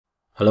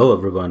Hello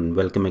everyone,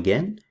 welcome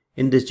again.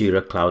 In this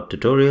Jira Cloud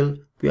tutorial,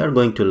 we are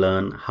going to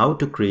learn how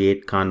to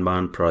create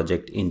Kanban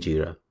project in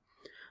Jira.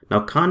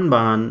 Now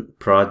Kanban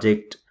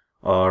project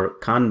or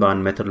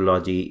Kanban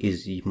methodology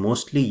is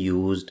mostly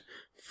used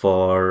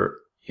for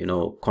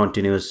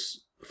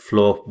continuous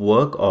flow of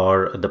work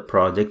or the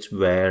projects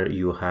where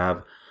you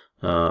have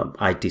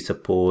IT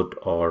support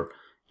or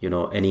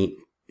any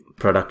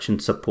production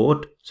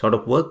support sort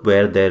of work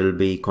where there will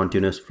be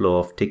continuous flow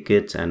of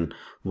tickets and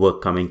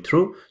work coming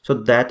through. So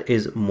that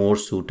is more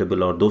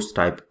suitable, or those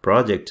type of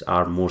projects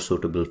are more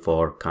suitable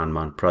for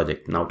Kanban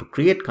project. Now to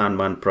create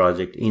Kanban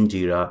project in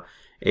Jira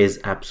is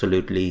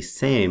absolutely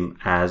same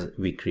as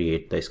we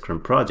create the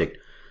Scrum project.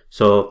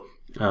 So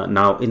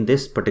now in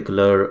this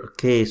particular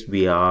case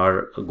we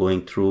are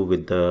going through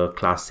with the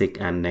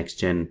classic and next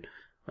gen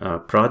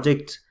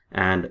projects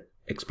and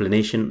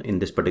explanation in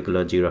this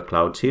particular Jira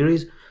Cloud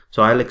series.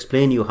 So I'll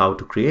explain you how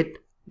to create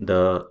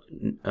the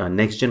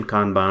next gen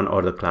Kanban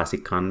or the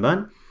classic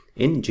Kanban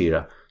in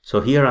Jira. So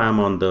here I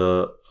am on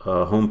the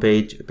home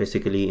page,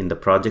 basically in the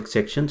project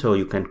section. So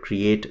you can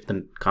create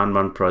the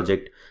Kanban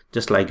project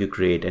just like you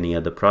create any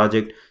other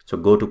project. So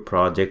go to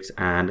projects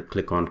and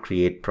click on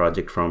create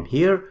project from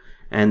here,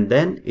 and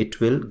then it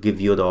will give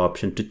you the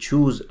option to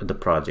choose the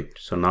project.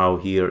 So now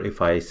here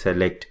if I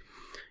select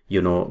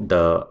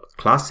the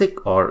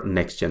classic or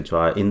next gen,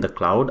 so in the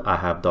cloud I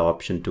have the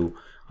option to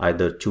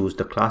either choose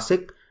the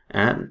classic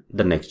and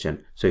the next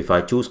gen. So if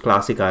I choose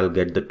classic, I'll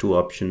get the two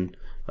option.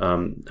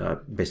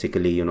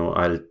 Basically,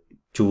 I'll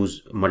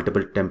choose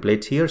multiple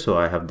templates here. So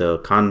I have the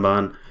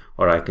Kanban,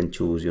 or I can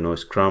choose,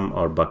 Scrum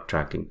or bug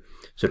tracking.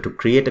 So to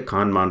create a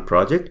Kanban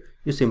project,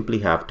 you simply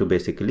have to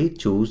basically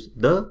choose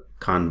the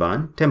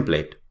Kanban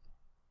template.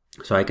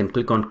 So I can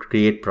click on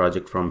create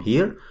project from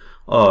here,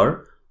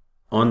 or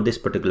on this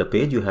particular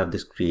page, you have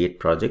this create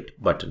project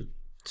button.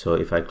 So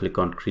if I click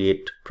on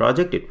create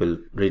project, it will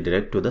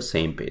redirect to the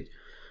same page.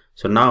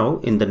 So now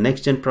in the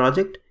next gen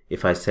project,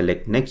 if I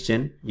select next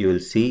gen, you will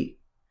see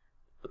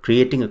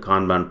creating a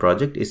Kanban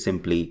project is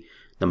simply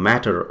the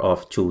matter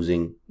of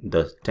choosing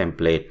the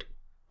template,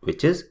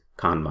 which is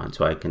Kanban.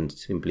 So I can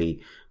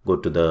simply go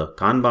to the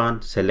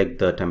Kanban, select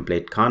the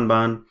template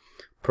Kanban,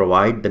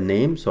 provide the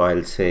name. So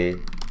I'll say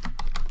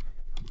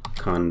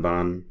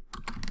Kanban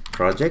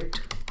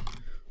project,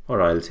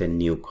 or I'll say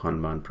new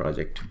Kanban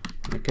project.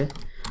 Okay.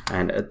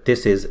 And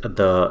this is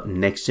the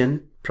next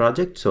gen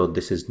project. So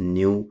this is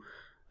new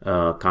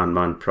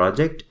Kanban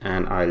project,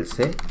 and I'll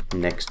say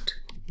next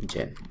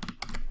gen.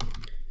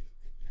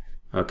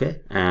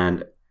 Okay.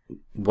 And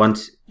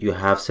once you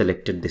have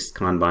selected this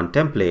Kanban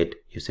template,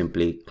 you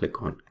simply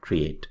click on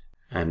create.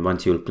 And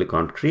once you'll click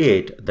on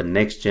create, the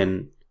next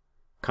gen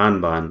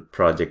Kanban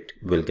project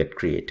will get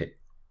created.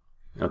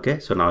 Okay.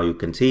 So now you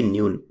can see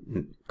new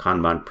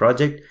Kanban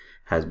project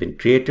has been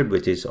created,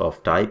 which is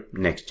of type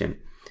next gen.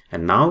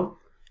 And now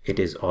it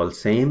is all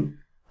same,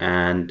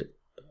 and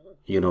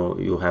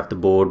you have the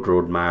board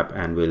roadmap,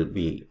 and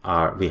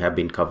we have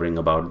been covering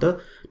about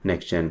the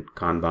next gen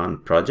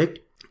Kanban project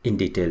in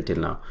detail till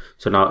now.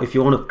 So now if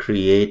you want to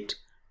create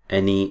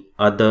any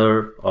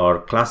other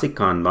or classic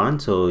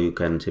Kanban, so you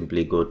can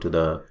simply go to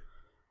the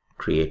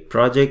create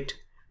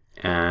project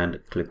and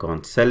click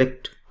on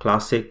select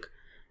classic,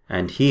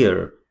 and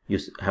here you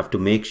have to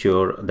make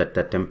sure that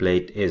the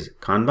template is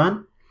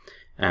Kanban.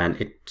 And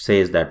it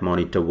says that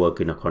monitor work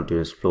in a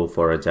continuous flow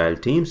for agile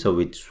teams, so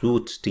which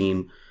suits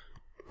team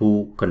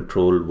who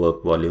control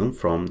work volume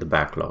from the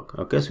backlog.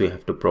 Okay, so you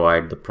have to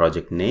provide the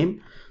project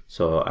name.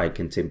 So I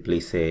can simply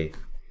say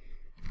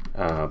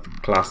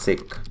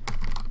classic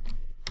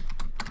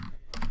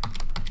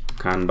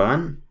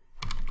Kanban,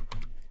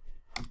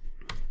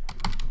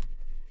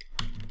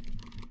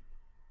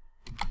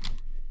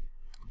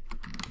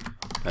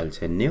 I'll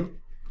say new,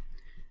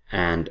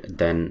 and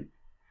then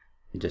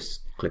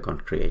just click on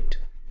create.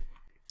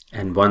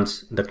 And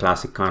once the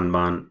classic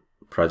Kanban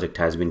project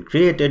has been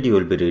created, you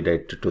will be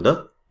redirected to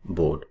the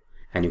board,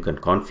 and you can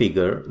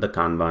configure the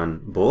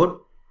Kanban board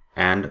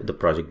and the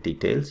project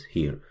details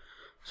here.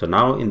 So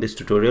now in this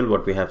tutorial,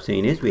 what we have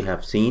seen is we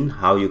have seen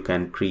how you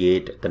can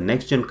create the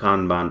next gen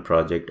Kanban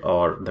project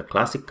or the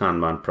classic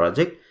Kanban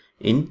project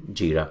in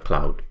Jira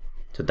Cloud.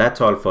 So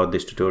that's all for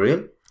this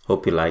tutorial.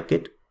 Hope you like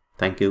it.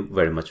 Thank you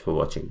very much for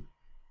watching.